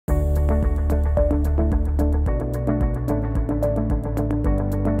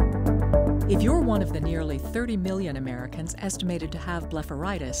one of the nearly 30 million Americans estimated to have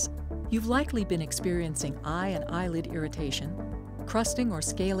blepharitis, you've likely been experiencing eye and eyelid irritation, crusting or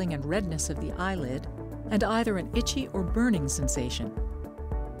scaling and redness of the eyelid, and either an itchy or burning sensation.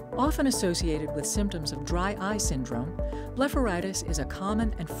 Often associated with symptoms of dry eye syndrome, blepharitis is a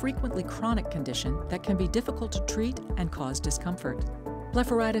common and frequently chronic condition that can be difficult to treat and cause discomfort.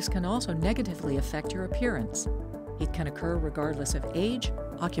 Blepharitis can also negatively affect your appearance. It can occur regardless of age,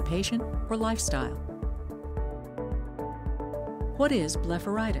 occupation, or lifestyle. What is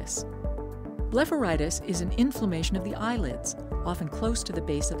blepharitis? Blepharitis is an inflammation of the eyelids, often close to the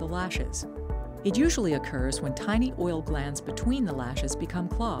base of the lashes. It usually occurs when tiny oil glands between the lashes become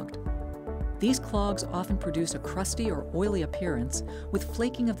clogged. These clogs often produce a crusty or oily appearance with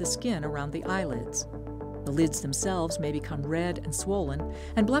flaking of the skin around the eyelids. The lids themselves may become red and swollen,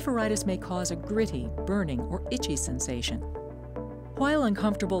 and blepharitis may cause a gritty, burning, or itchy sensation. While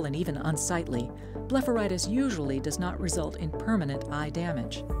uncomfortable and even unsightly, blepharitis usually does not result in permanent eye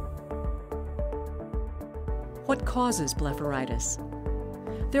damage. What causes blepharitis?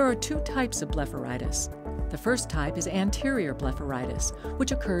 There are two types of blepharitis. The first type is anterior blepharitis,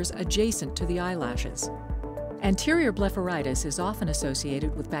 which occurs adjacent to the eyelashes. Anterior blepharitis is often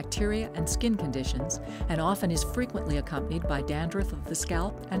associated with bacteria and skin conditions, and often is frequently accompanied by dandruff of the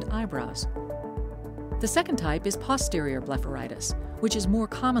scalp and eyebrows. The second type is posterior blepharitis, which is more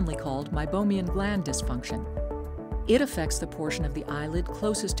commonly called meibomian gland dysfunction. It affects the portion of the eyelid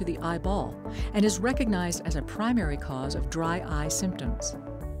closest to the eyeball and is recognized as a primary cause of dry eye symptoms.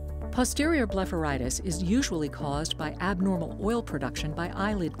 Posterior blepharitis is usually caused by abnormal oil production by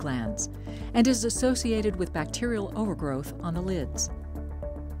eyelid glands and is associated with bacterial overgrowth on the lids.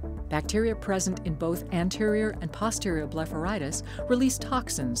 Bacteria present in both anterior and posterior blepharitis release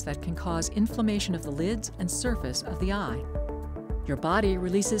toxins that can cause inflammation of the lids and surface of the eye. Your body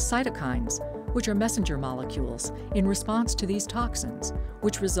releases cytokines, which are messenger molecules, in response to these toxins,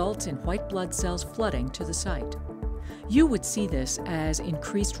 which results in white blood cells flooding to the site. You would see this as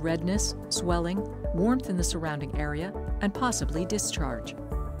increased redness, swelling, warmth in the surrounding area, and possibly discharge.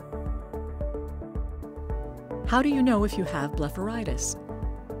 How do you know if you have blepharitis?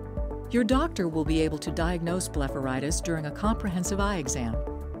 Your doctor will be able to diagnose blepharitis during a comprehensive eye exam.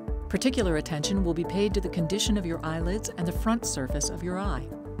 Particular attention will be paid to the condition of your eyelids and the front surface of your eye.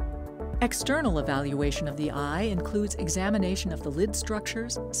 External evaluation of the eye includes examination of the lid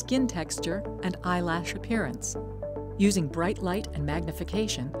structures, skin texture, and eyelash appearance. Using bright light and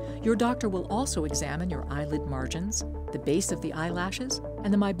magnification, your doctor will also examine your eyelid margins, the base of the eyelashes,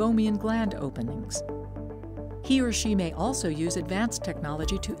 and the meibomian gland openings. He or she may also use advanced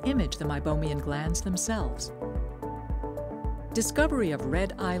technology to image the meibomian glands themselves. Discovery of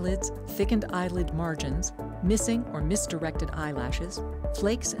red eyelids, thickened eyelid margins, missing or misdirected eyelashes,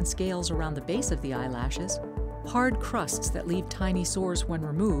 flakes and scales around the base of the eyelashes, hard crusts that leave tiny sores when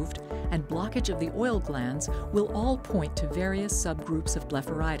removed, and blockage of the oil glands will all point to various subgroups of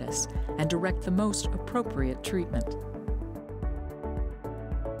blepharitis and direct the most appropriate treatment.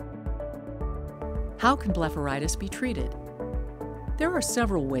 How can blepharitis be treated? There are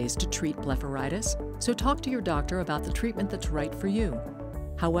several ways to treat blepharitis, so talk to your doctor about the treatment that's right for you.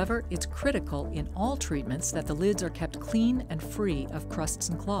 However, it's critical in all treatments that the lids are kept clean and free of crusts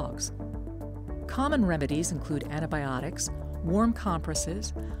and clogs. Common remedies include antibiotics, warm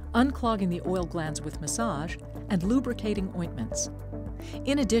compresses, unclogging the oil glands with massage, and lubricating ointments.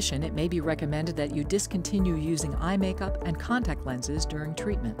 In addition, it may be recommended that you discontinue using eye makeup and contact lenses during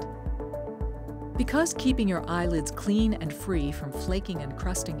treatment. Because keeping your eyelids clean and free from flaking and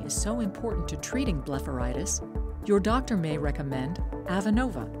crusting is so important to treating blepharitis, your doctor may recommend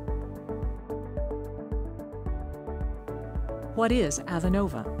Avenova. What is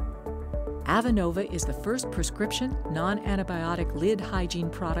Avenova? Avenova is the first prescription, non-antibiotic lid hygiene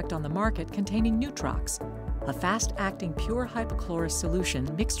product on the market containing Neutrox, a fast-acting pure hypochlorous solution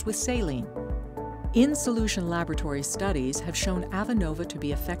mixed with saline. In-solution laboratory studies have shown Avenova to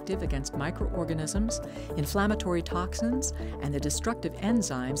be effective against microorganisms, inflammatory toxins, and the destructive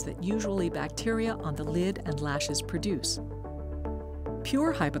enzymes that usually bacteria on the lid and lashes produce.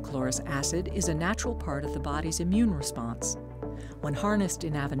 Pure hypochlorous acid is a natural part of the body's immune response. When harnessed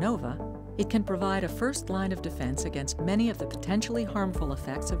in Avenova, it can provide a first line of defense against many of the potentially harmful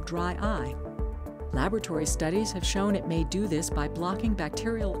effects of dry eye. Laboratory studies have shown it may do this by blocking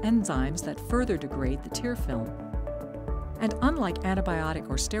bacterial enzymes that further degrade the tear film. And unlike antibiotic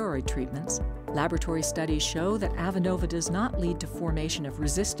or steroid treatments, laboratory studies show that Avenova does not lead to formation of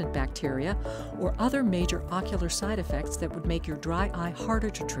resistant bacteria or other major ocular side effects that would make your dry eye harder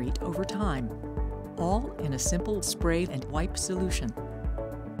to treat over time, all in a simple spray and wipe solution.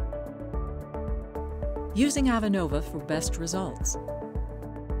 Using Avenova for best results.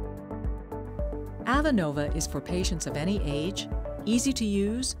 Avenova is for patients of any age, easy to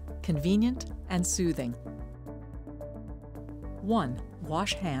use, convenient, and soothing. 1.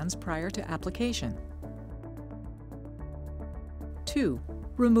 Wash hands prior to application. 2.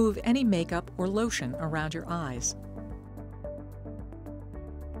 Remove any makeup or lotion around your eyes.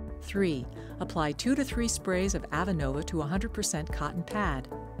 3. Apply 2 to 3 sprays of Avenova to 100% cotton pad.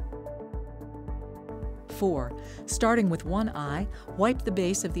 4. Starting with one eye, wipe the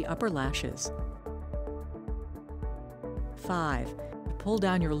base of the upper lashes. 5. Pull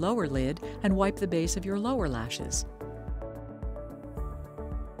down your lower lid and wipe the base of your lower lashes.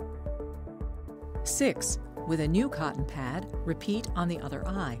 6. With a new cotton pad, repeat on the other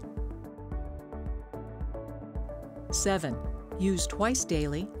eye. 7. Use twice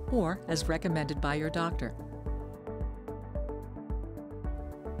daily or as recommended by your doctor.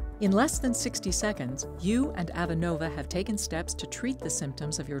 In less than 60 seconds, you and Avenova have taken steps to treat the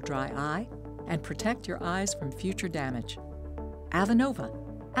symptoms of your dry eye and protect your eyes from future damage. Avenova.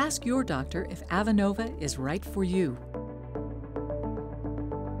 Ask your doctor if Avenova is right for you.